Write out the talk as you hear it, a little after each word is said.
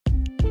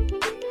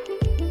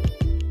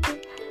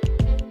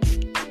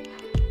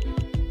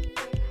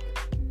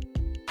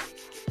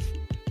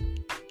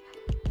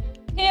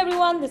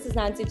everyone, this is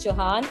Nancy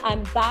Chauhan.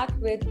 I'm back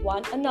with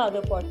one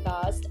another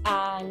podcast,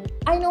 and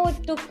I know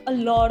it took a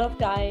lot of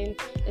time.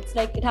 It's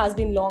like it has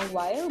been a long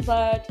while,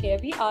 but here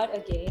we are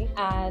again,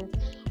 and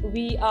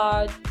we're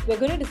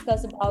going to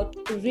discuss about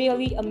a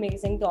really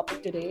amazing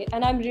topic today.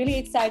 And I'm really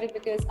excited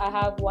because I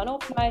have one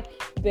of my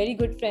very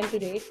good friend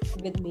today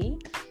with me.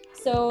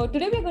 So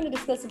today we're going to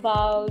discuss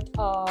about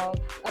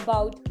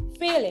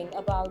failing,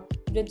 about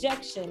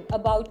rejection,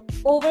 about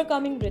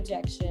overcoming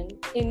rejection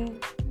in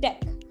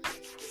tech.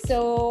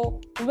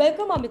 So,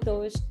 welcome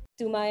Amitosh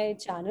to my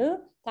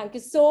channel. Thank you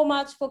so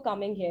much for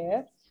coming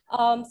here.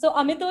 So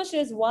Amitosh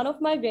is one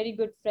of my very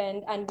good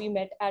friend, and we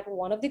met at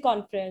one of the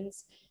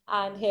conference.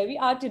 And here we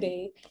are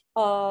today.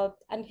 We're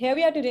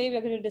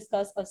going to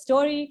discuss a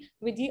story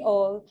with you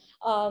all.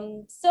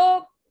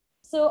 So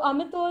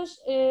Amitosh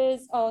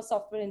is a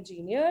software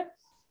engineer,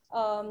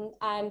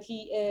 and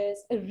he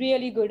is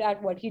really good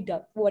at what he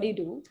does. What he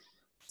do.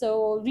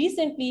 So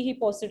recently he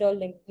posted a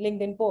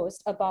LinkedIn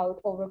post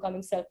about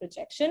overcoming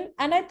self-rejection.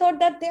 And I thought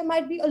that there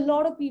might be a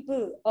lot of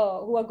people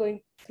who are going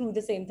through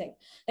the same thing.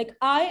 Like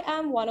I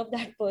am one of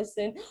that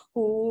person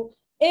who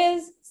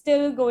is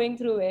still going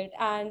through it.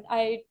 And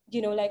I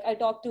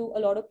talk to a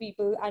lot of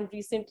people. And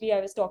recently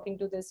I was talking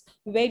to this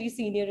very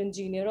senior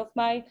engineer of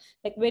mine,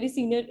 like very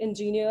senior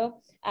engineer.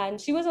 And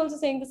she was also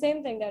saying the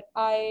same thing that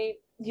I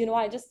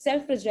just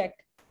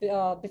self-reject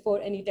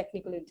before any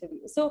technical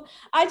interview. So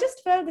I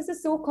just felt this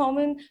is so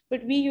common,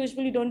 but we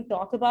usually don't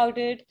talk about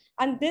it.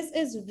 And this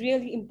is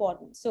really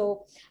important.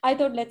 So I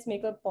thought let's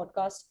make a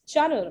podcast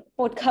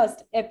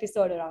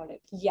episode around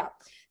it. Yeah.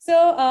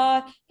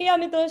 So, hey,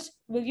 Amitosh,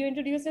 will you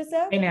introduce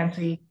yourself? Hey,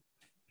 Nancy.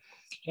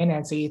 Hey,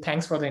 Nancy.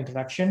 Thanks for the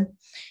introduction.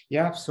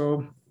 Yeah,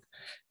 so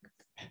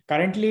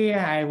currently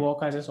I work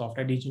as a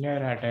software engineer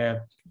at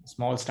a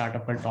small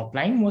startup called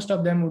Topline. Most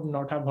of them would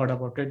not have heard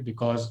about it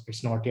because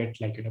it's not yet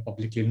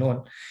publicly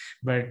known,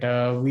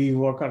 but we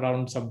work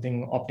around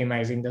something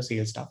optimizing the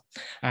sales stuff.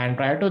 And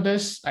prior to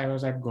this, I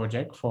was at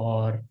Gojek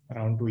for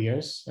around 2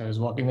 years. I was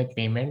working with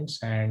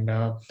payments and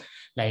I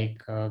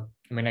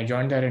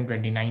joined there in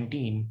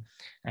 2019.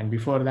 And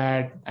before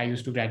that, I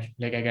used to graduate,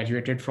 I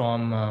graduated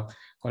from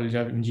College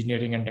of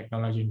Engineering and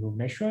Technology in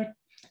Bhubaneswar.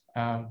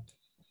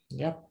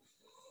 Yeah.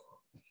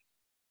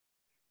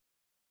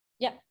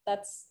 Yeah,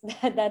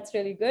 that's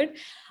really good.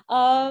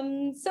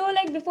 So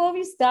like before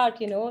we start,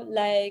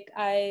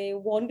 I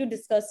want to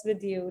discuss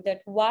with you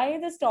that why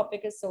this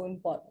topic is so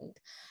important.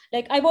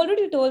 Like I've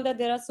already told that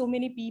there are so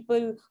many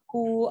people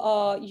who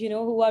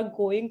who are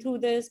going through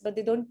this, but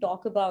they don't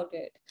talk about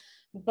it.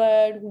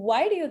 But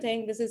why do you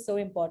think this is so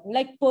important?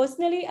 Like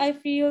personally, I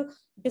feel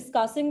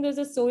discussing this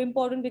is so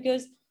important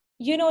because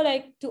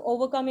like to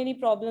overcome any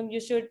problem, you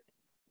should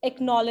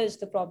acknowledge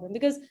the problem,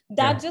 because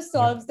that just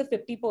solves the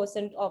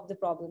 50% of the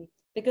problem,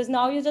 because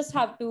now you just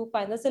have to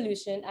find the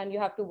solution and you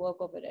have to work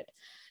over it.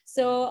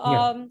 So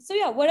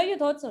what are your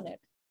thoughts on it?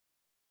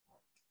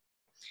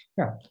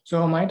 Yeah,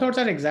 so my thoughts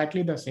are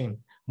exactly the same.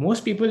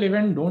 Most people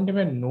don't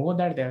even know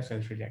that they are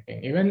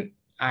self-rejecting. Even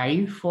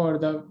I, for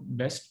the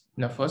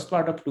first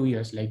part of 2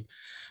 years, I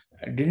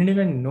didn't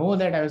even know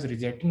that I was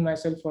rejecting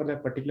myself for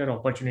that particular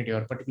opportunity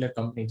or particular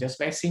company just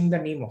by seeing the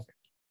name of it.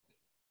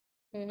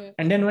 Mm-hmm.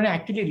 And then when I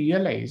actually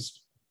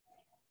realized,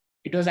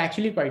 it was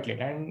actually quite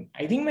late. And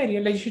I think my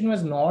realization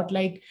was not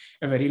like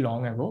a very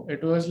long ago.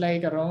 It was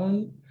like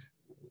around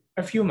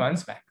a few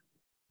months back.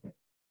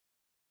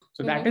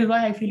 So that is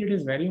why I feel it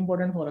is very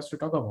important for us to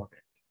talk about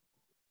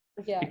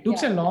it. Yeah, it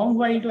took a long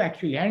while to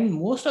actually, and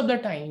most of the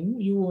time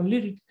you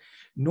only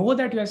know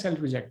that you are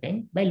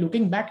self-rejecting by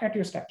looking back at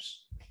your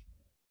steps.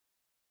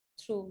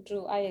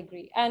 True. I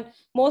agree. And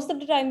most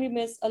of the time we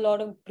miss a lot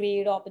of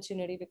great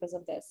opportunity because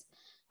of this.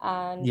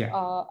 And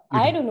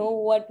I don't know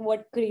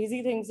what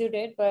crazy things you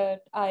did, but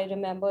I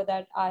remember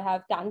that I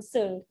have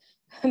canceled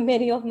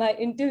many of my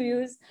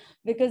interviews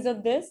because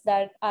of this,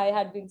 that I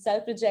had been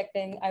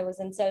self-rejecting. I was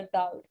in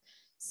self-doubt.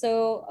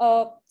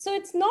 So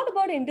it's not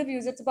about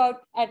interviews. It's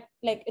about at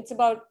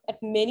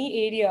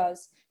many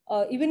areas,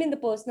 even in the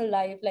personal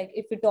life. Like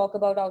if we talk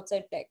about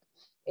outside tech,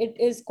 it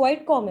is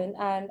quite common,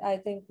 and I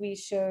think we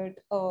should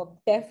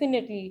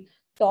definitely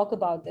talk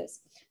about this.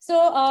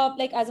 So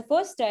as a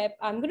first step,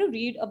 I'm going to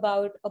read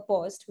about a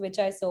post which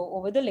I saw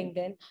over the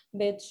LinkedIn,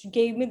 which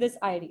gave me this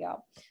idea.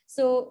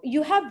 So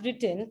you have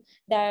written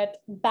that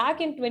back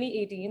in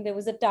 2018, there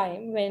was a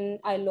time when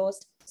I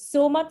lost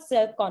so much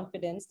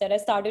self-confidence that I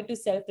started to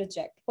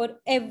self-reject for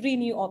every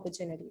new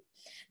opportunity.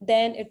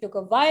 Then it took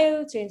a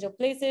while, change of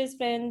places,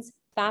 friends,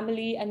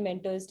 family, and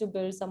mentors to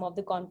build some of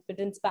the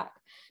confidence back.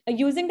 Now,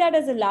 using that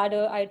as a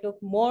ladder, I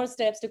took more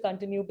steps to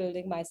continue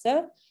building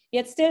myself,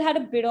 yet still had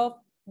a bit of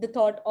the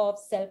thought of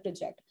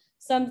self-reject.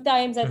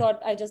 Sometimes I thought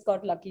I just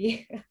got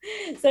lucky.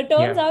 So it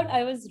turns out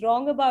I was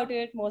wrong about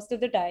it most of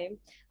the time.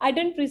 I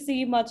didn't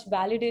receive much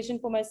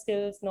validation for my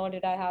skills, nor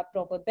did I have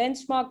proper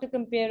benchmark to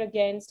compare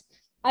against.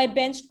 I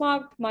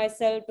benchmarked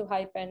myself to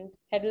hype and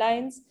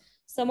headlines.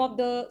 Some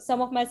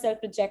of my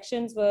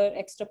self-rejections were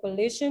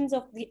extrapolations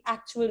of the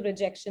actual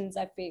rejections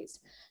I faced.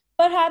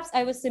 Perhaps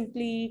I was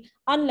simply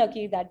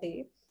unlucky that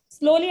day.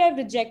 Slowly I've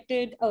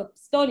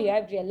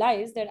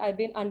realized that I've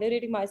been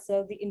underrating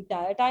myself the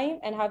entire time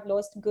and have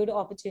lost good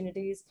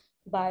opportunities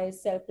by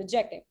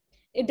self-rejecting.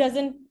 It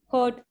doesn't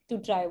hurt to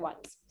try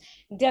once.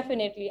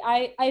 Definitely.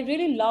 I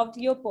really loved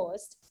your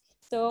post.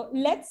 So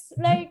let's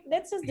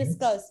just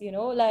discuss,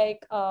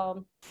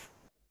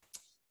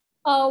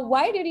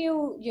 why did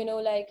you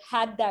like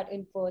had that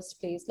in first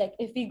place? Like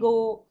if we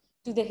go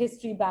to the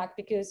history back,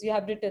 because you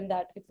have written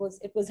that it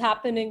was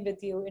happening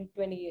with you in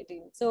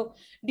 2018. So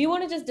do you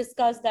want to just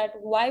discuss that?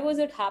 Why was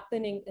it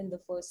happening in the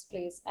first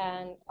place,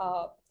 and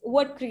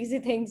what crazy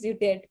things you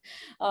did?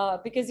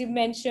 Because you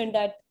mentioned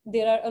that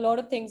there are a lot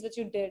of things which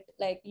you did,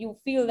 like you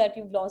feel that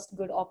you've lost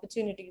good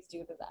opportunities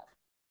due to that.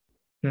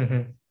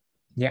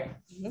 Yeah.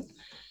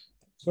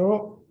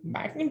 So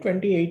back in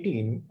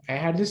 2018, I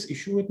had this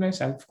issue with my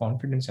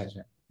self-confidence as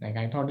well. Like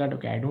I thought that,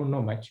 okay, I don't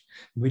know much,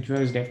 which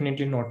was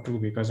definitely not true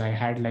because I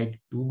had like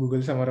 2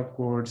 Google Summer of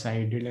Codes.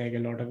 I did like a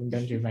lot of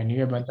internship. I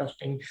knew a bunch of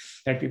things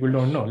that people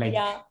don't know. Like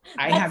Yeah,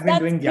 I that's have been that's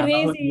doing Java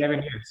for crazy.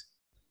 11 years.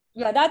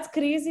 Yeah, that's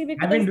crazy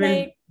I've been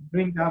because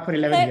doing Java for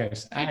 11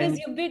 years. because And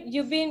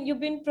you've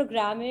been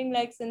programming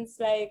like since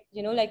like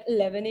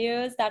 11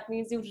 years. That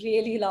means you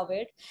really love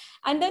it.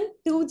 And then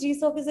 2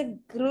 GSOC is a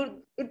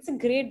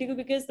great deal,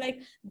 because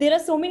like there are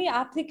so many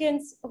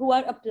applicants who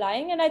are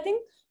applying, and I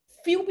think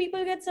few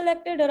people get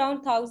selected,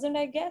 around 1,000,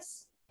 I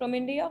guess, from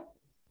India.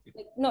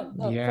 Like not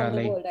yeah, from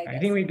the like world, I I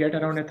think guess. we get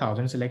around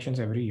 1,000 selections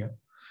every year.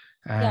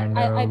 Yeah, And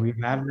I we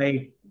have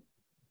like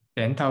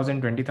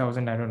 10,000,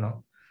 20,000, I don't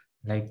know,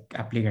 like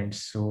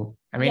applicants. So,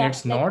 I mean, yeah,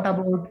 it's like not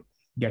about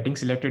getting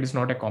selected, it's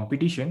not a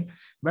competition,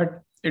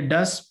 but it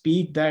does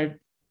speak that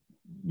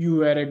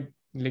you are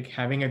like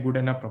having a good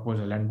enough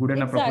proposal, and good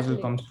enough proposal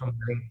exactly. comes from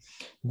having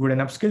good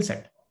enough skill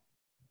set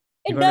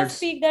It because does it's,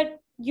 speak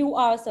that you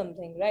are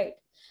something, right?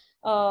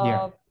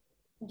 yeah, uh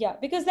yeah,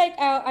 because like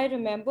I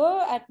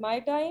remember at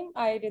my time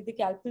I did the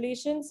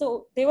calculation.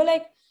 So they were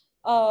like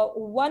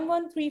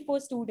 1134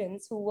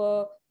 students who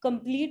were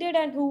completed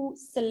and who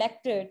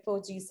selected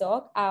for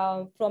GSOC,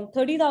 from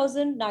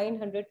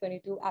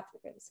 30,922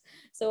 applicants.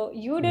 So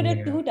you did it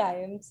yeah. 2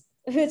 times,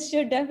 which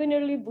should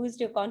definitely boost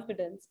your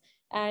confidence.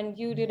 And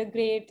you did a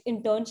great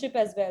internship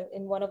as well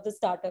in one of the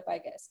startup, I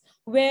guess,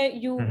 where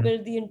you Mhm.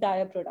 build the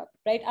entire product,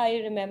 right? I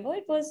didn't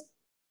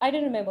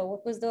remember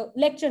what was the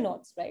lecture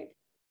notes, right?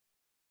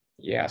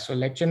 Yeah, so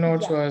lecture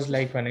notes Yeah. was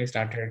like when I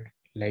started,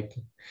 like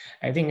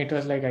I think it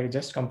was like I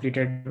just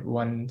completed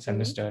one Mm-hmm.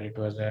 semester. It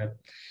was a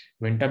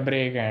winter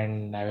break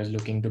and I was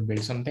looking to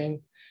build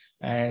something.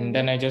 And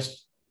then Mm-hmm. I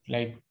just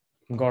like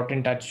got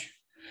in touch.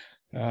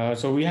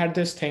 So we had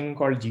this thing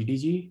called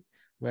GDG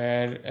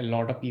where a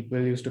lot of people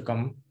used to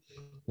come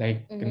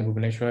like in the Mm-hmm.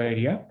 Bhubaneswar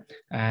area.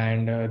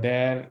 And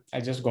there I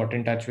just got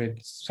in touch with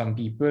some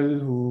people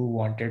who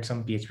wanted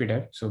some PHP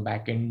dev. So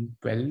back in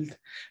 12th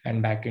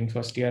and back in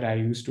first year, I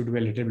used to do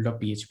a little bit of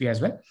PHP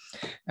as well.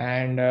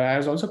 And I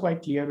was also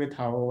quite clear with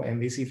how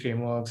MVC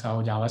frameworks,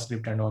 how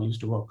JavaScript and all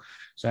used to work.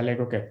 So I like,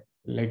 okay,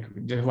 like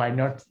why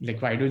not,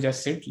 like why do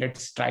just sit,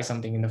 let's try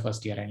something in the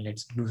first year and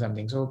let's do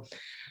something. So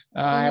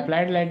I Mm-hmm.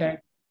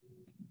 applied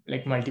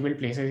like multiple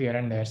places here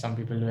and there. Some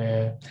people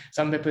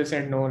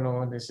said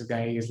no, this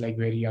guy is like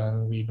very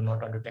young, we do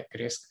not want to take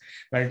risk.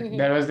 But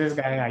there was this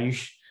guy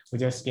Ayush who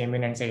just came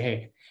in and said,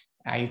 hey,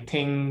 I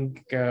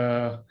think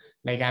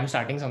like I'm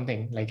starting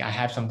something, like I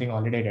have something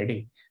already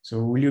ready,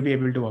 so will you be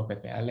able to work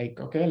with me? I like,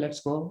 okay,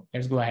 let's go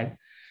ahead.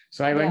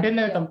 So I went Yeah. in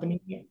the Yeah.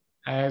 company.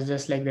 I was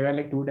just like, there were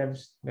like 2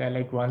 devs, there were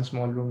like one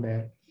small room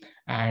there,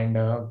 and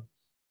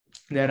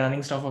they're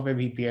running stuff of a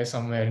VPS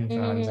somewhere in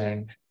France, Mm-hmm.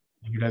 and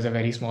it was a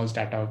very small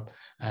startup,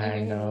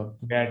 and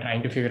Mm-hmm. they're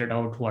trying to figure it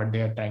out what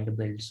they are trying to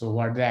build. So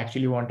what they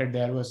actually wanted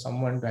there was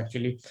someone to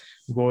actually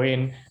go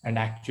in and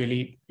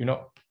actually,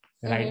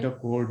 write the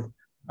Mm-hmm. code,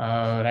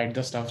 write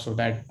the stuff so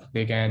that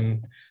they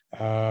can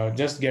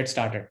just get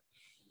started.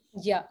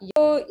 Yeah.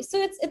 So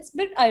it's a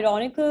bit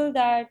ironical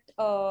that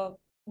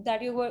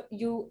that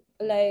you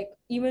like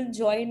even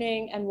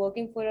joining and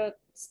working for a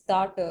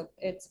startup.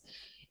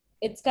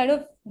 It's kind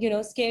of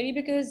scary,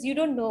 because you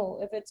don't know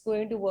if it's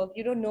going to work.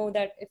 You don't know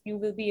that if you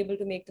will be able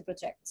to make the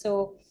project.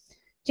 So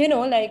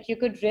like you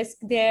could risk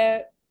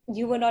there.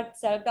 You were not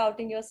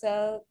self-doubting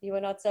yourself, you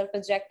were not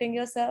self-rejecting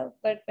yourself,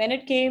 but when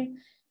it came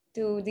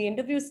to the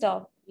interview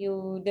stuff,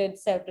 you did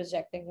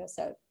self-rejecting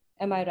yourself.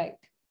 Am I right?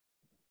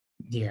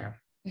 Yeah,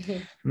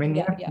 I mean,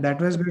 Yeah, yeah, yeah. that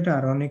was a bit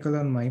ironical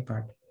on my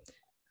part.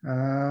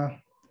 uh,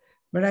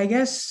 but I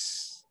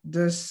guess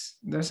the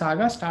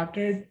saga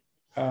started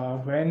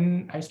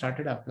when I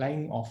started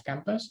applying off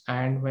campus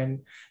and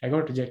when I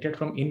got rejected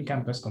from in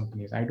campus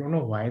companies. I don't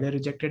know why they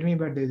rejected me,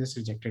 but they just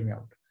rejected me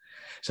out.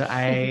 So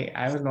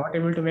I was not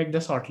able to make the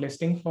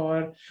shortlisting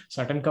for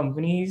certain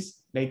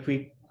companies like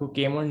we who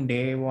came on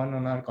day one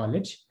on our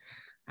college,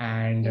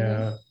 and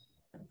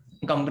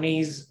Mm-hmm.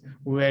 companies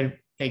who were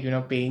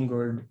like paying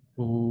good,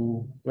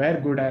 who were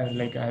good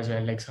like as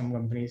well, like some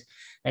companies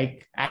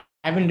like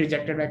I've been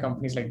rejected by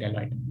companies like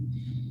Deloitte.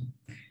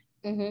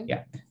 Mm-hmm.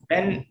 Yeah.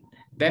 Then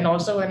then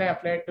also when I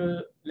applied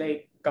to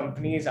like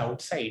companies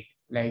outside,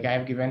 like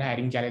I've given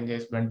hiring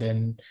challenges, but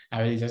then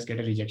I will just get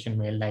a rejection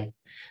mail. Like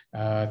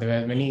there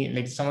were many,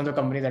 like some of the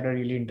companies that are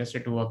really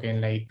interested to work in,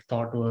 like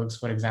ThoughtWorks,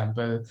 for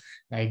example,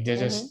 like they Mm-hmm.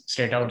 just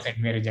straight out sent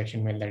me a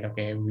rejection mail that,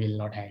 okay, we'll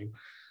not hire you.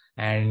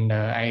 And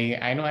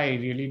I know I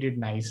really did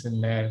nice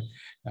in there.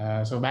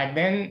 So back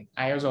then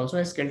I was also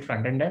a skilled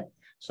front end dev.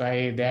 So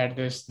they had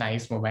this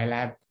nice mobile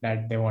app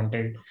that they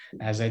wanted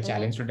as a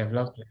challenge to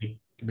develop, like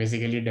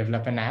basically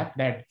develop an app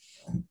that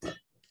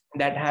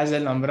has a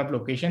number of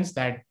locations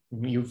that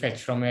you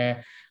fetch from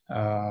a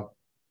uh,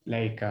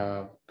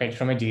 fetch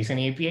from a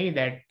JSON API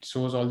that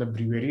shows all the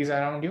breweries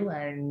around you,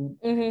 and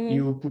Mm-hmm.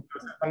 you put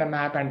yourself on a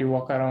map and you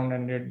walk around,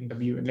 and the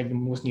view, like the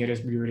most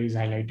nearest brewery is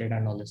highlighted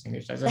and all this thing.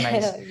 It's just a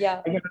nice,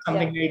 Yeah, like, yeah.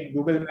 something like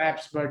Google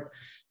Maps, but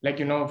like,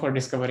 for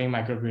discovering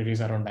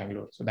microbreweries around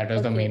Bangalore. So that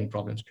was the main Okay.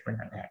 problem statement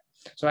I had.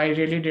 So I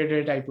really did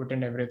it. I put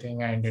in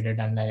everything. I did it,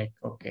 and like,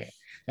 okay.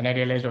 Then I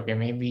realized, okay,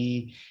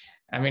 maybe,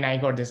 I mean, I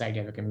got this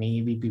idea. Okay,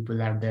 maybe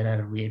people out there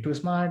are way too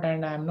smart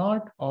and I'm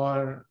not,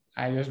 or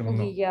I just don't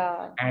know.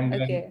 Yeah. And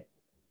then, Okay.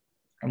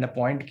 and the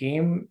point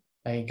came,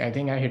 like, I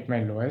think I hit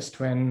my lowest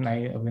when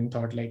I even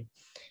thought, like,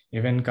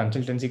 even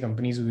consultancy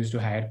companies who used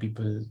to hire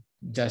people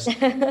just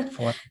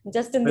for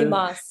Just in the people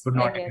mass. would I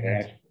not get even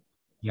it. hire.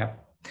 Yeah,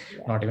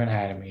 Yeah. not even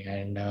hire me.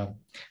 And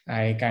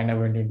I kind of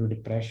went into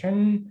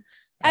depression.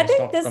 I I think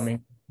stopped this, coming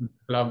to the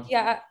club.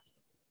 yeah,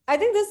 I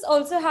think this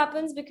also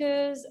happens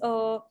because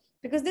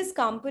these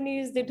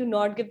companies, they do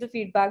not give the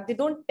feedback. They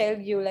don't tell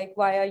you like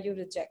why are you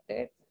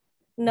rejected.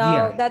 Now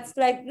Yeah, that's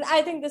like,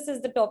 I think this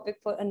is the topic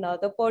for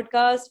another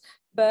podcast.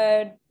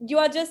 But you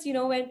are just,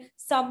 when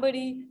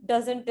somebody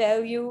doesn't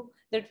tell you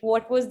that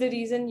what was the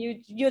reason,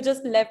 you're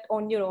just left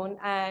on your own,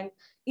 and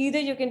either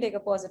you can take a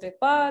positive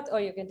path or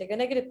you can take a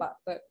negative path.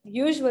 But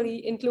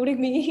usually,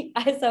 including me,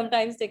 I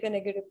sometimes take a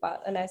negative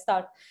path and I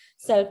start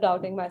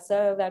self-doubting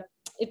myself that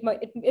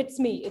it's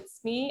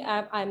me,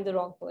 I'm the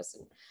wrong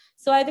person.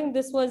 So I think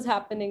this was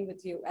happening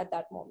with you at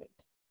that moment.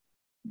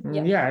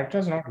 Yeah. Yeah, it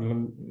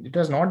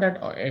was not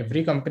that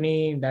every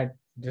company that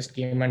just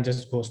came and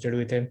just ghosted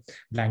with a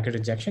blanket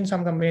rejection.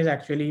 Some companies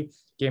actually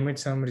came with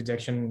some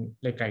rejection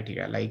like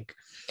criteria. Like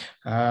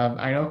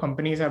I know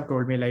companies have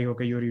told me, like,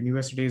 okay, your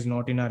university is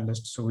not in our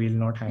list, so we'll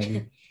not hire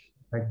you.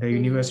 Like the Hmm.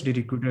 university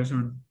recruiters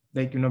would,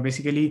 like,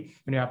 basically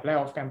when you apply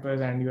off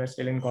campus and you are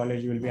still in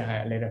college, you will be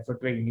hired, like,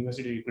 referred to a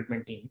university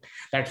recruitment team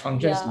that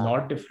functions a Yeah.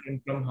 lot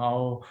different from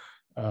how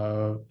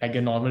like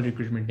a normal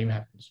recruitment team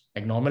happens.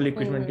 Like normal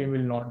recruitment Hmm. team will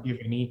not give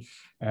any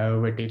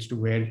weightage to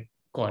where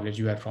college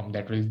you are from.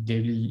 That will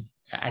They will,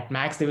 at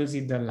max they will see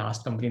the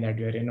last company that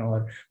you are in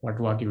or what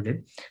work you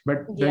did.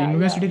 But the Yeah, yeah.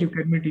 university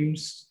recruitment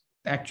teams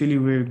actually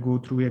will go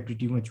through a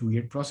pretty much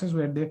weird process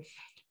where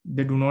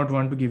they do not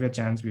want to give a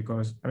chance,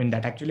 because I mean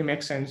that actually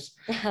makes sense,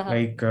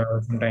 like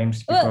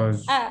sometimes Well,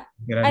 because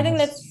there are I think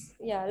less.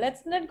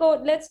 let's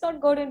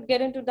not go to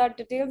get into that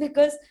detail,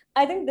 because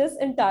I think this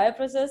entire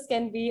process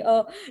can be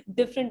a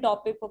different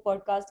topic for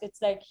podcast.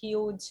 It's like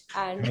huge,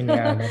 I and mean,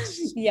 yeah,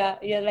 that's yeah,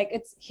 like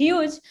it's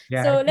huge.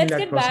 yeah, I So feel let's that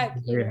get process back,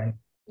 is very high.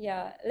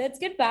 yeah, let's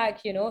get back,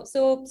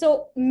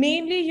 so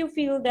mainly you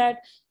feel that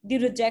the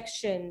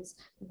rejections,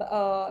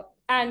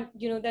 and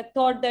that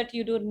thought that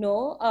you don't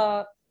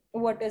know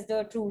what is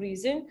the true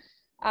reason,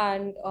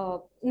 and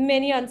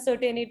many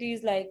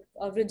uncertainties like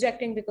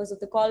rejecting because of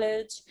the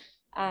college,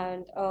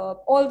 and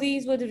all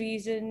these were the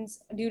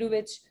reasons due to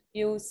which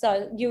you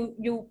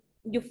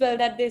felt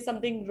that there's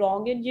something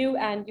wrong in you,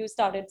 and you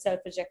started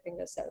self-rejecting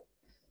yourself.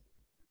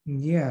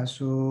 Yeah,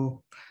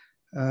 so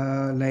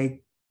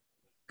like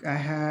I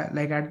had,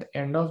 like, at the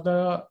end of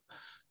the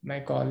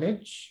my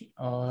college,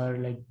 or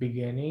like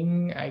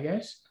beginning, I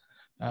guess,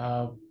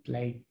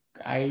 like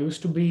I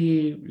used to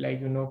be,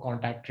 like,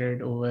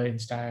 contacted over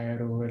Insta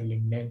or over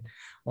LinkedIn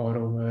or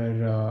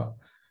over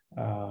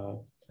uh,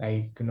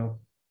 like,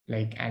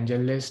 like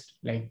AngelList,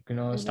 like,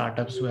 Mm-hmm.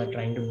 startups who are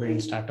trying to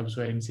build startups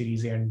who are in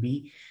Series A and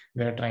B.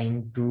 They're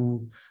trying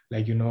to,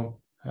 like,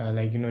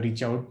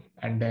 reach out,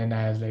 and then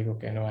I was like,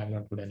 okay, no, I'm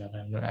not good enough.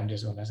 I'm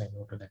just gonna say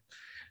no to them.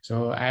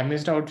 So I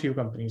missed out few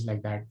companies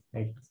like that,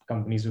 like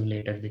companies who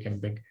later became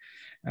big.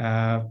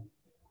 Uh,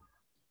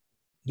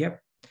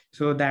 yep.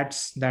 So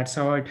that's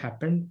how it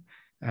happened,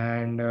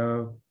 and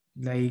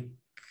like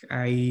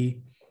I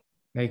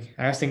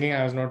I was thinking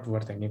I was not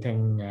worth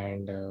anything,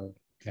 and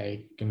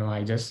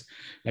I just,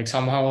 like,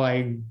 somehow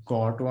I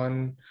got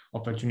one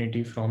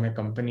opportunity from a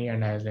company,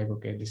 and I was like,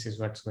 okay, this is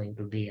what's going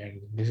to be,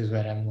 and this is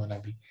where I'm gonna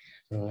be.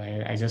 So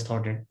I just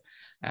thought it,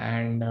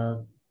 and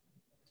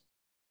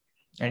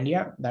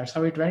yeah, that's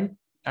how it went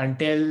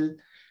until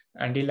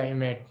I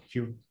met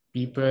few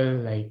people.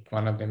 Like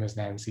one of them is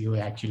Nancy, who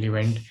actually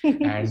went,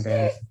 and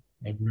then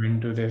like we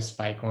went to this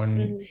PyCon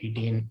Mhm.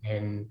 18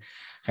 in Mhm.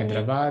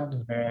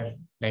 Hyderabad, where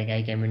like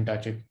I came in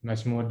touch with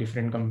much more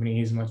different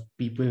companies. Much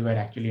people were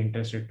actually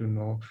interested to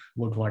know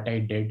about what I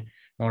did,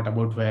 not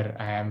about where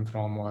I am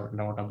from or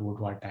not about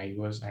what I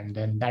was, and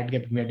then that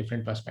gave me a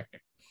different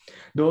perspective.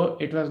 Though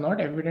it was not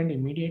evident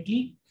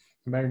immediately,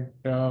 but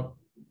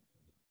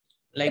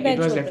like it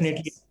was Eventual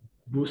definitely process.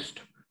 boost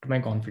to my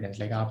confidence.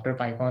 Like after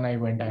PyCon, I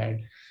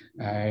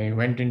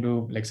went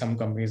into like some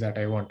companies that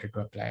I wanted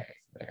to apply.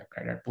 Like I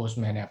applied at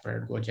Postman, I applied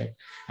at Gojek,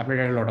 I applied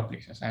at a lot of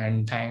places,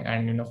 and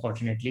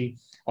fortunately,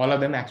 all of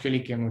them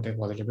actually came with a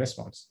positive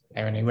response.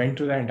 And when I went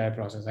through the entire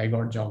process, I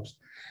got jobs.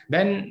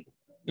 Then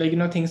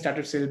things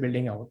started still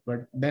building out,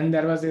 but then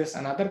there was this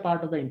another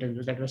part of the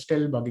interview that was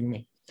still bugging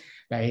me.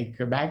 Like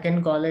back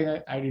in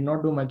college, I did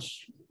not do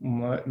much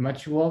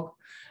work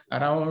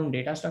around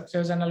data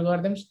structures and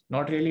algorithms.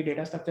 Not really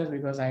data structures,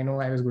 because I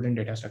know I was good in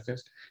data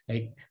structures.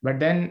 But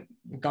then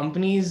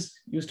companies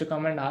used to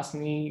come and ask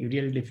me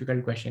real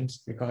difficult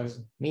questions, because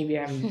maybe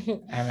I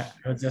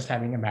was just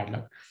having a bad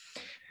luck.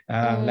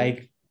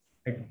 Like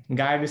a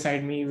guy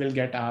beside me will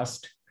get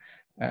asked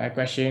a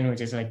question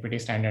which is like pretty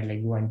standard,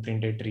 like go and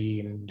print a tree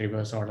in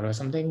reverse order or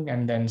something,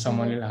 and then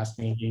someone will ask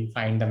me,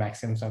 find the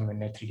maximum sum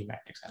in a 3D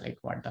matrix. I'm like,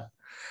 what the?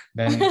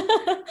 Then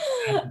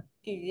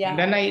Yeah. and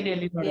then I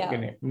really thought,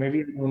 okay, maybe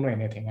I don't know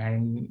anything,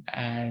 and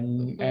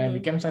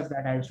became such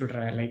that I used to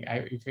try.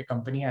 If a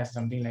company has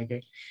something like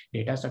a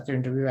data structure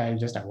interview, I'll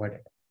just avoid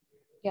it.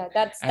 Yeah,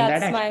 that's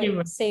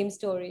my same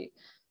story.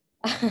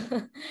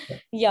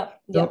 Yeah.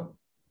 So,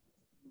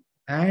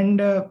 and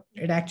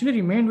it actually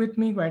remained with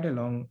me quite a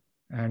long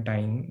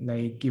time.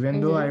 Like even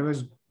though I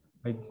was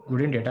like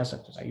good in data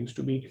structures, I used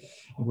to be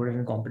good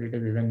and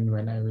competitive even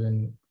when I was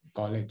in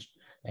college.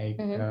 I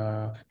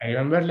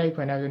remember like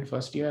when I was in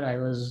first year, I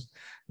was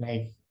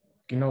like,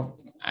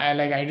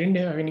 I didn't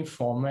have any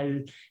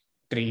formal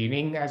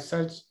training as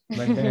such,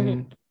 but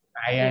then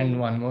I and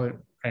one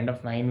more friend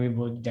of mine, we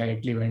both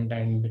directly went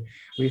and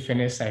we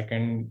finished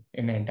second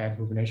in the entire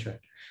Bhubaneswar.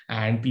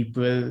 And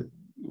people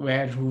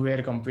who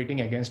were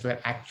competing against were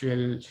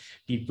actual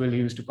people who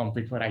used to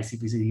compete for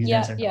ICPC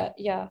regions and all.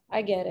 Yeah,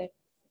 I get it.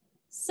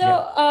 So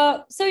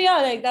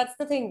like that's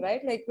the thing,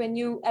 right? Like when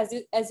you,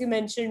 as you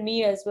mentioned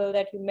me as well,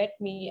 that you met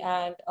me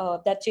and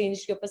that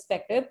changed your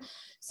perspective.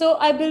 So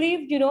I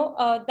believe,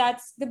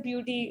 that's the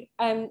beauty.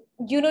 And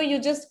uh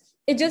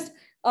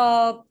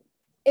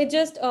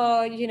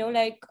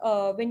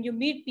when you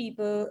meet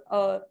people,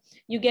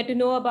 you get to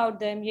know about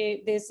them.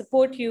 They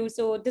support you.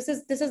 So this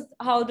is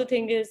how the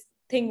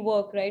thing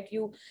work, right?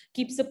 You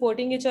keep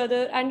supporting each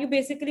other, and you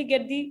basically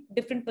get the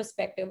different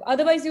perspective.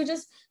 Otherwise, you're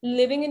just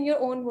living in your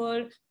own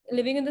world,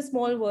 living in the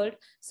small world.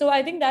 So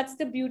I think that's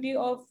the beauty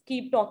of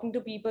keep talking to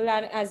people.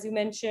 And as you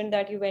mentioned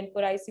that you went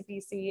for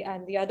ICPC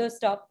and the other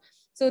stuff,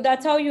 so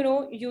that's how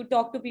you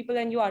talk to people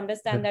and you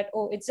understand that,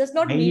 oh, it's just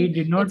not me, I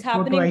did not it's go to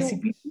happening to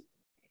ICPC.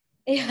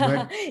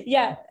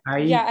 yeah.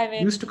 Yeah. I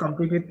mean, Used to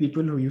compete with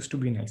people who used to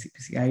be in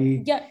ICPC.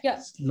 I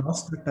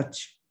lost the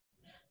touch.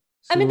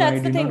 I mean,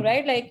 that's the thing,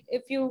 right? Like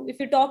if you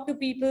talk to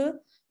people,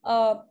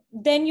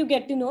 then you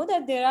get to know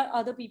that there are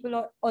other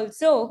people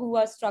also who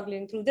are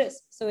struggling through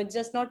this. So it's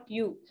just not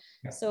you.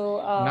 Yeah. So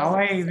now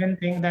I even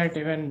think that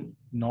even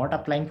not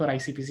applying for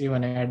ICPC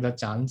when I had the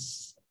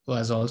chance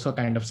was also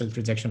kind of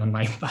self-rejection on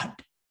my part,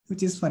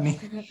 which is funny.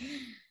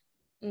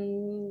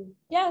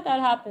 Yeah, that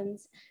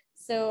happens.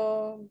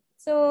 So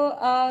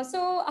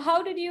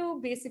how did you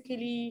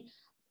basically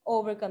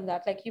overcome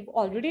that? Like you've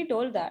already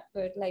told that,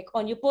 but like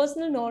on your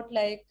personal note,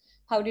 like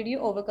how did you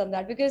overcome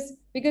that? Because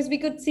we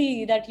could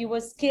see that you were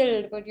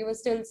skilled, but you were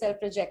still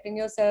self-rejecting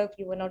yourself.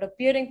 You were not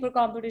appearing for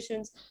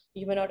competitions.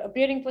 You were not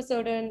appearing for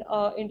certain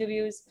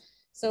interviews.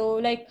 So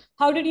like,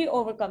 how did you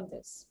overcome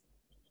this?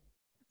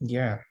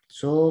 Yeah.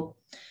 So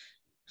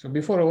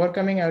before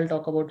overcoming, I will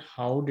talk about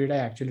how did I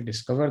actually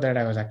discover that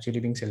I was actually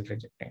being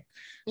self-rejecting.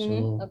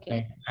 So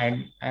Okay.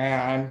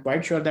 I'm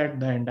quite sure that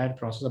the entire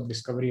process of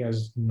discovery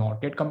is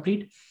not yet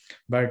complete,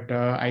 but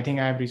I think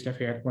I have reached a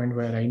fair point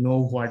where I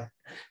know what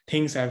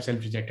things I've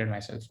self-rejected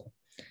myself for.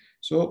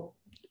 So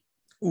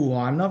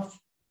one of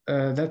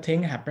the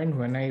thing happened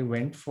when I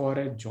went for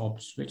a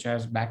job switch. I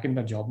was back in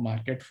the job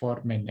market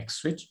for my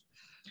next switch,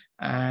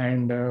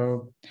 and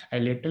I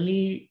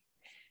literally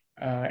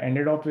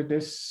ended up with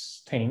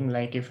this thing,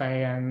 like if I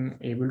am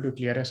able to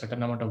clear a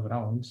certain amount of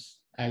rounds,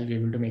 I'll be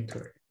able to make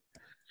through it.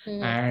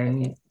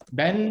 And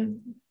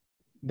then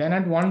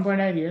at one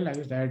point I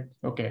realized that,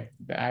 okay,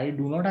 I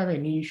do not have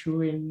any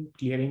issue in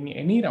clearing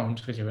any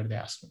rounds whichever they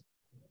ask me.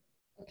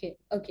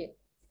 Okay.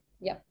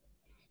 Yeah.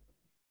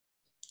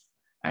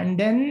 And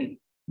then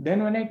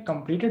when I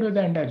completed with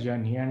the entire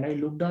journey and I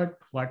looked at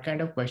what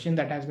kind of question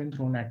that has been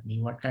thrown at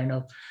me, what kind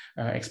of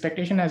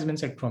expectation has been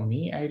set from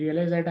me, I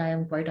realized that I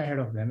am quite ahead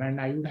of them,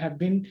 and I would have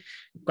been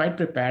quite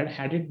prepared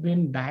had it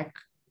been back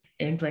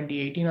in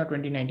 2018 or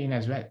 2019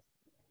 as well.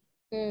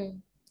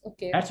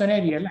 Okay. That's when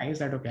I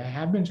realized that, okay, I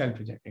have been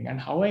self-rejecting.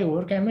 And how I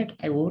overcame it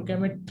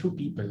through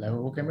people. I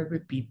overcame it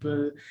with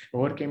people,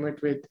 overcame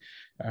it with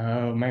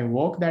my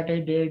work that I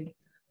did.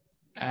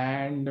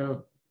 And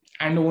the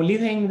only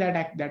thing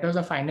that was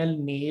a final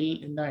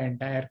nail in the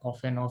entire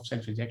coffin of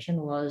self-rejection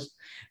was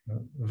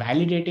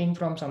validating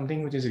from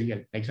something which is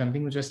real, like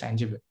something which was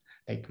tangible,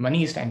 like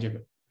money is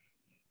tangible.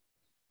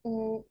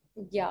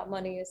 Yeah,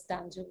 money is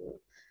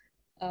tangible.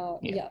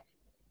 Yeah.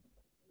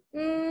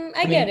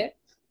 I get mean, it.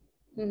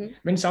 I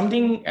mean,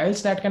 something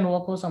else that can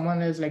work for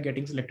someone is like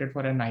getting selected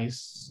for a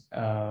nice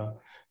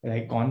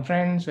like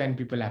conference, when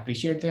people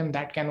appreciate them,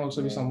 that can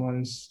also be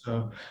someone's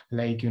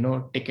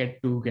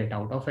ticket to get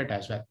out of it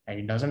as well.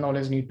 It doesn't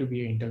always need to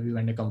be an interview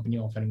and a company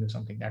offering you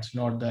something. That's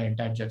not the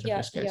entire judge of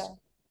your skills.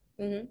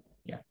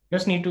 Yeah,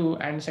 just need to.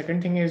 And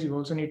second thing is, you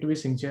also need to be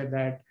sincere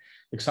that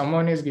if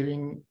someone is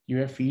giving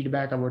you a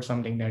feedback about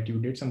something, that you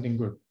did something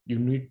good, you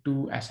need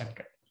to accept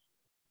it.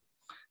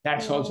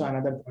 That's also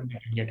another point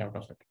that you get out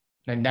of it,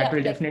 and that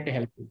will definitely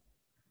help you.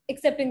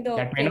 Accepting the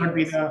that may not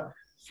be the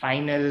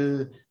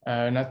final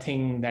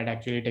nothing that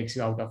actually takes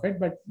you out of it,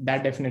 but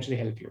that definitely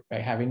help you by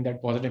having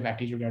that positive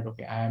attitude that,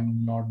 okay, I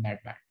am not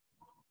that bad.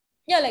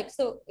 Yeah, like,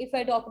 so if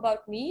I talk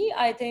about me,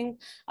 I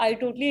think I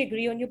totally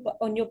agree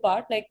on your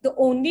part. Like, the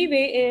only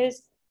way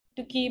is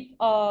to keep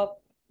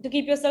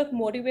yourself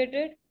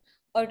motivated,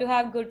 or to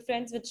have good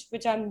friends,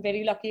 which I'm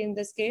very lucky in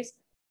this case,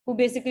 who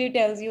basically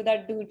tells you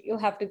that, dude, you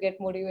have to get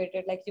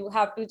motivated, like you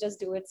have to just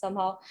do it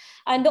somehow.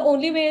 And the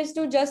only way is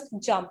to just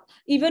jump.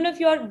 Even if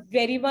you're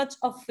very much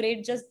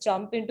afraid, just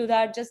jump into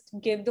that, just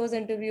give those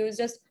interviews,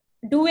 just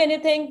do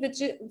anything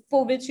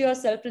for which you're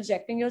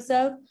self-rejecting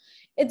yourself.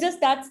 It's just,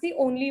 that's the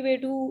only way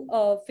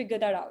to figure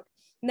that out.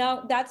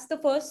 Now, that's the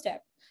first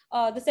step.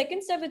 The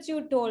second step, which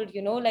you told,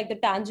 like the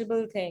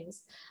tangible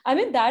things, I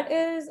mean, that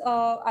is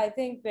I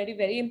think very,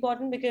 very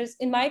important, because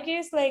in my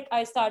case, like,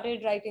 I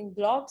started writing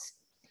blogs,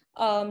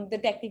 the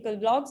technical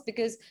blogs,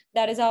 because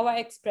that is how I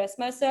express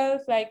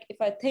myself. Like,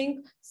 if I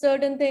think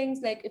certain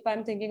things, like if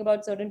I'm thinking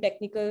about certain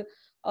technical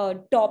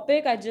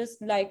topic, I just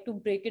like to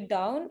break it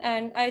down,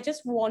 and I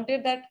just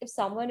wanted that if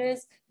someone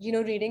is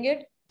reading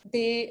it,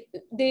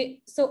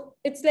 so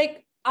it's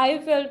like, I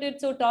felt it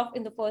so tough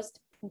in the first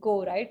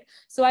go, right?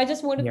 So I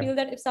just want to feel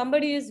that if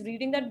somebody is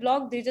reading that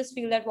blog, they just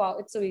feel that, wow,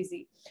 it's so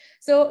easy.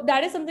 So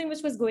that is something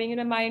which was going in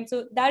my mind.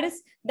 So that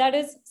is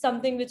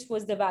something which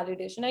was the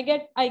validation.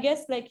 I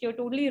guess, like, you're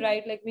totally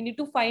right. Like, we need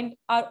to find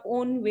our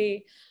own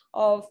way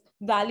of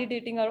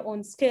validating our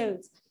own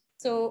skills.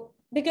 So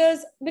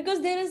because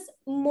there is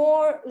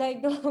more,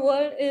 like, the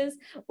world is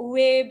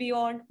way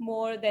beyond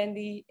more than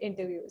the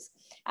interviews.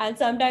 And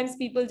sometimes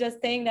people just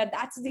think that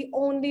that's the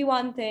only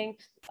one thing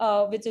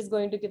which is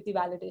going to give the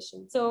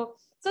validation. So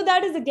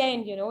that is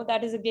again,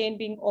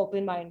 being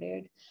open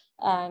minded.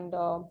 And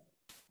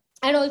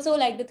also,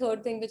 like, the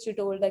third thing which you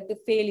told, like the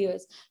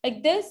failures,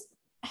 like, this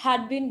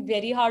had been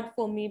very hard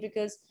for me,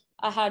 because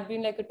I had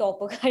been like a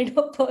topper kind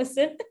of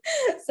person.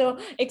 So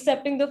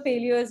accepting the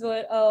failures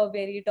were a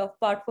very tough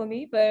part for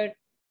me. But,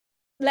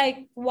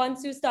 like,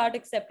 once you start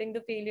accepting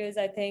the failures,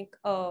 I think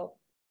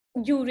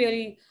you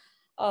really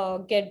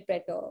get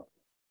better.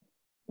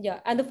 Yeah,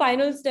 and the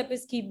final step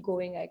is keep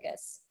going, I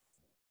guess.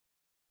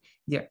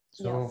 Yeah,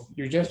 so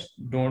you just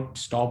don't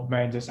stop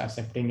by just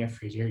accepting a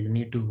failure. You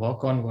need to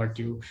work on what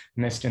you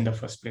missed in the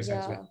first place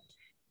as well.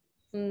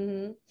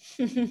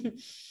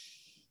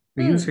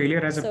 We use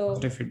failure as a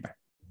positive feedback.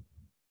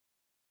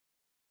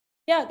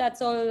 Yeah,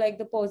 that's all, like,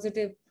 the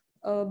positive,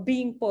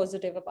 being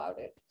positive about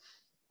it.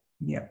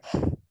 Yeah.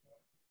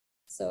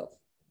 So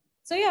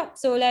yeah,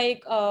 so,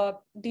 like,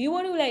 do you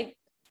want to,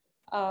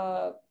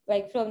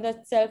 like, from the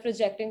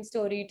self-rejecting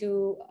story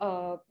to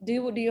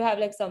do you have,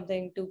 like,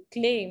 something to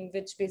claim,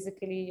 which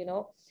basically,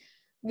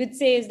 which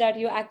says that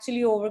you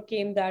actually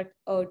overcame that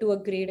to a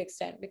great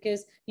extent,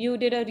 because you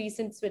did a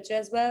recent switch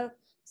as well.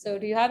 So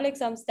do you have, like,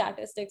 some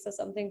statistics or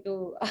something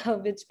to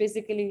which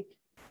basically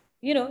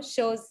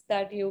shows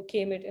that you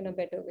came it in a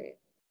better way,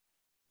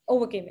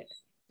 overcame it?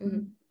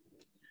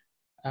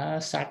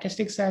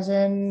 Statistics as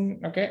in,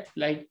 okay,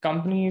 like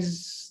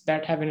companies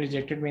that have been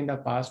rejected me in the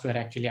past were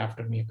actually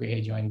after me, okay,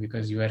 hey, join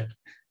because you are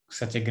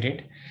such a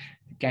great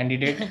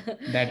candidate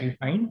that we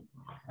find.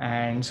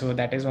 And so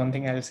that is one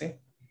thing I'll say.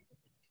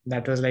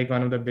 That was like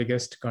one of the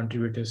biggest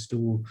contributors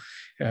to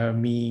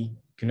me,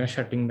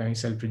 shutting down,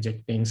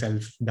 self-rejecting,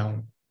 self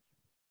down.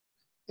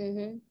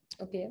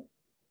 Okay.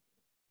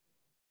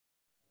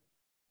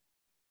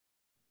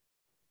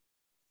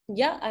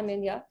 Yeah, I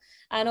mean, yeah.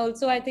 And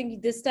also, I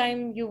think this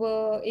time you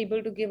were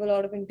able to give a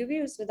lot of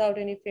interviews without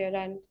any fear,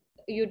 and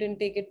you didn't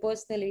take it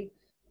personally.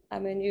 I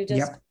mean, you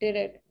just did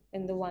it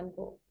in the one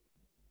go.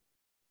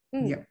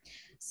 Yeah.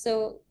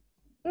 So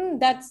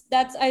that's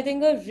I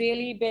think a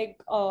really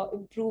big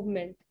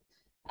improvement,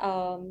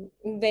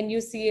 when you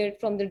see it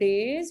from the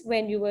days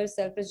when you were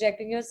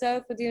self-rejecting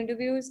yourself for the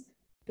interviews,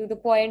 to the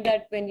point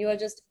that when you are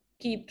just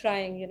keep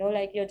trying,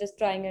 like, you're just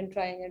trying and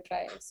trying and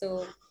trying.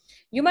 So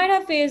you might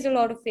have faced a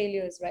lot of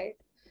failures, right?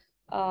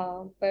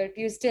 But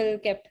you still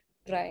kept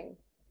trying.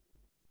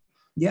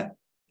 Yeah,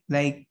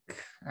 like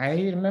I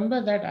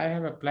remember that I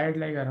have applied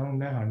like around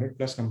 100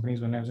 plus companies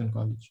when I was in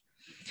college,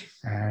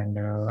 and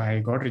I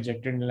got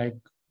rejected like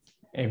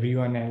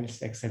everyone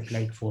else except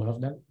like 4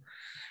 of them.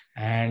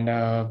 And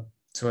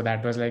so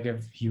that was like a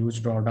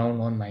huge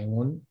drawdown on my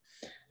own,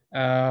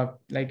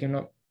 like,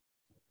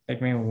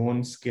 like my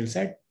own skill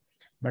set.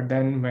 But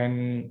then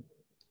when,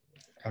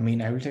 I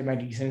mean, I would say my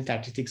recent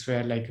statistics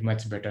were like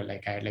much better.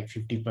 Like I had like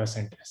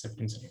 50%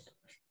 acceptance rate.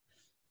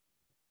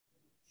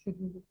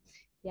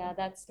 Yeah,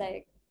 that's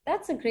a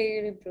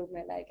great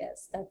improvement, I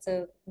guess. That's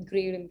a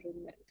great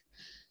improvement.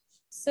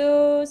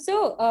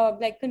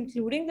 Like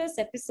concluding this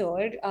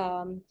episode,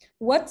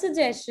 what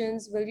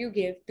suggestions will you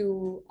give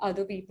to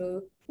other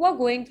people who are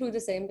going through the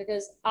same?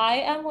 Because I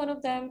am one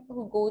of them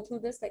who go through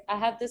this. Like I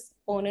have this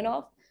on and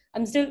off.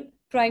 I'm still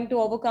trying to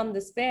overcome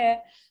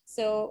despair.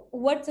 So,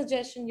 what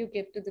suggestion you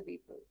give to the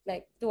people,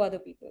 like to other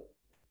people?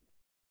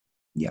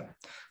 Yeah.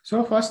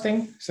 So first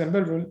thing,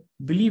 simple rule: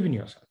 believe in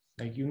yourself.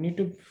 Like you need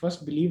to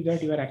first believe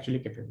that you are actually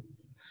capable.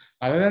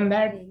 Other than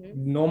that,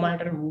 no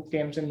matter who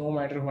comes and no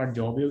matter what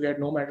job you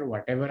get, no matter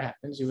whatever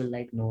happens, you will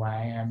like, no,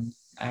 I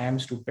am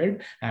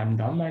stupid, I am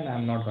dumb, and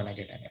I'm not gonna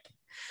get anything.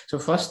 So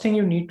first thing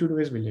you need to do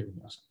is believe in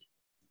yourself.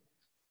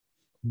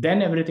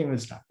 Then everything will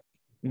start.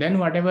 Then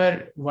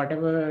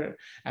whatever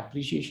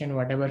appreciation,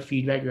 whatever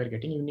feedback you are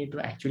getting, you need to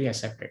actually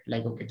accept it.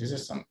 Like, okay, this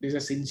is a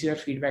sincere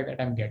feedback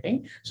that I'm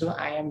getting, so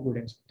I am good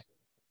in something.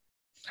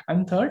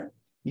 And third,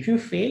 if you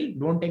fail,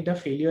 don't take the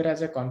failure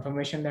as a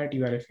confirmation that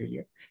you are a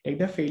failure. Take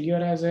the failure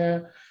as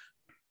a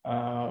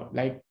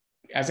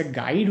as a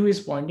guide who is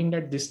pointing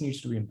that this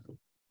needs to be improved.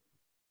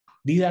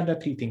 These are the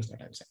three things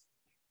that I'll say.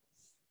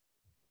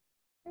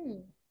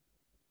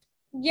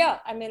 Yeah,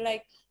 I mean,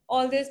 like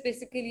all this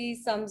basically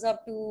sums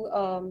up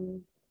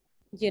to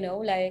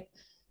like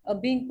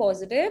being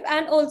positive,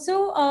 and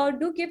also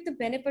do give the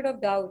benefit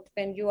of doubt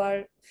when you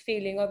are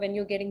failing or when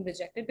you're getting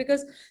rejected,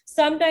 because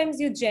sometimes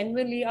you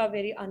genuinely are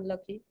very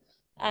unlucky,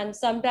 and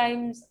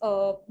sometimes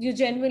you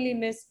genuinely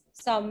miss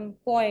some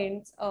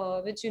points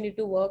which you need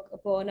to work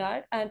upon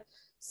at, and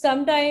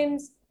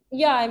sometimes,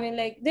 yeah, I mean,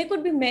 like there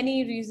could be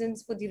many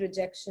reasons for the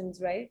rejections,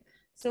 right?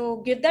 So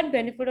give that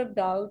benefit of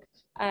doubt,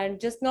 and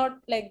just not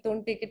like,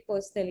 don't take it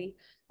personally,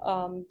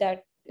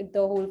 that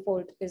the whole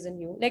fault is in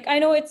you. Like I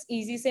know it's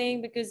easy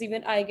saying, because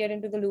even I get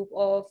into the loop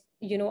of,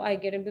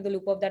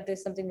 that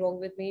there's something wrong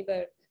with me,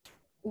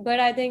 but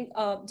I think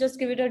just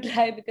give it a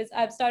try, because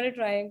I've started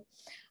trying.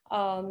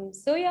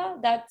 So yeah,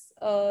 that's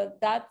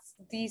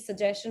the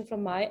suggestion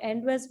from my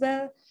end as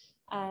well.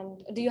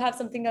 And do you have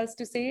something else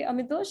to say,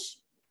 Amitosh?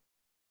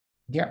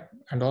 Yeah,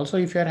 and also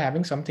if you're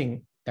having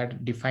something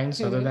that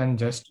defines other than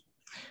just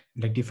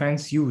that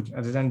defines you,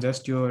 other than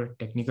just your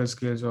technical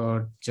skills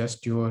or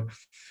just your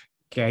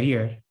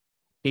career,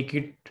 take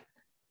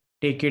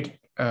it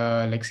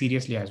like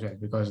seriously as well,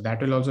 because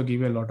that will also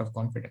give you a lot of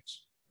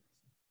confidence.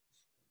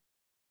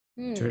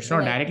 So it's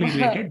not Like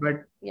directly related,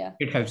 but yeah.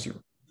 it helps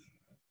you.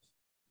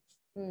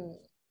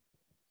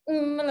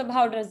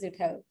 How does it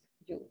help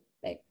you?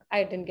 Like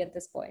I didn't get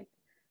this point.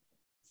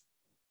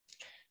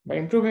 By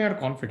improving your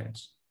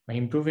confidence, by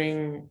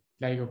improving,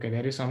 like, okay,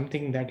 there is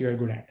something that you are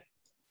good at.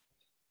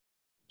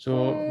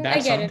 So I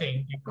that's get it.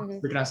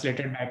 something be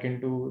translated back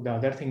into the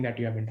other thing that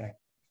you have been trying.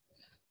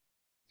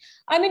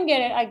 I mean,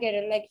 get it. I get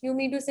it. Like you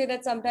mean to say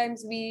that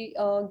sometimes we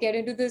get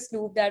into this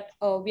loop that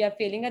we are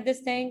failing at this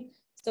thing,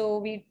 so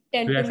we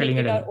tend We to are make failing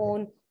at it our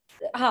everything.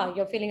 own.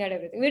 You're failing at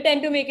everything. We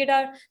tend to make it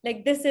our,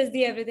 like, this is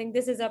the everything.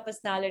 This is our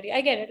personality.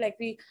 I get it. Like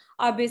we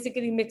are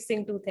basically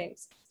mixing two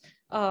things.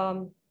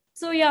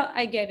 So yeah,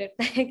 I get it.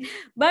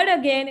 But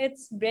again,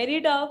 it's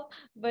very tough.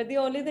 But the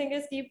only thing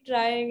is keep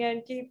trying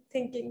and keep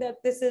thinking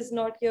that this is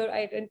not your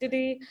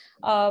identity.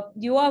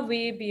 You are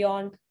way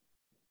beyond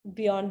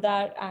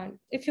that, and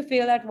if you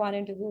fail at one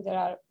interview, there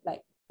are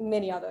like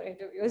many other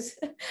interviews.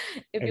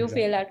 If you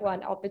fail Exactly. at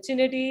one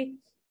opportunity,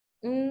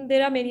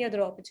 there are many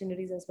other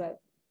opportunities as well.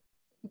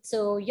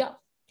 So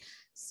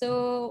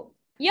so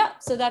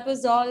that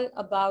was all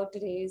about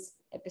today's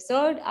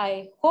episode.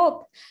 I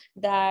hope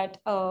that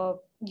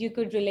you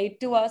could relate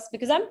to us,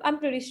 because I'm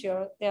pretty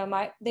sure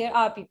there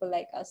are people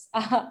like us.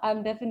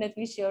 I'm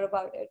definitely sure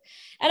about it,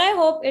 and I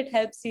hope it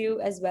helps you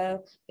as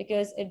well,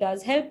 because it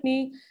does help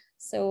me.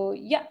 So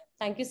yeah,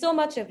 thank you so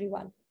much,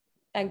 everyone.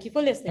 Thank you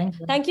for listening. Thank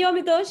you. Thank you,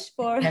 Amitosh,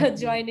 for Thank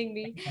you. joining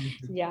me.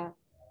 Thank you. Yeah.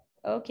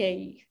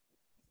 Okay.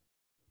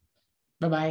 Bye bye.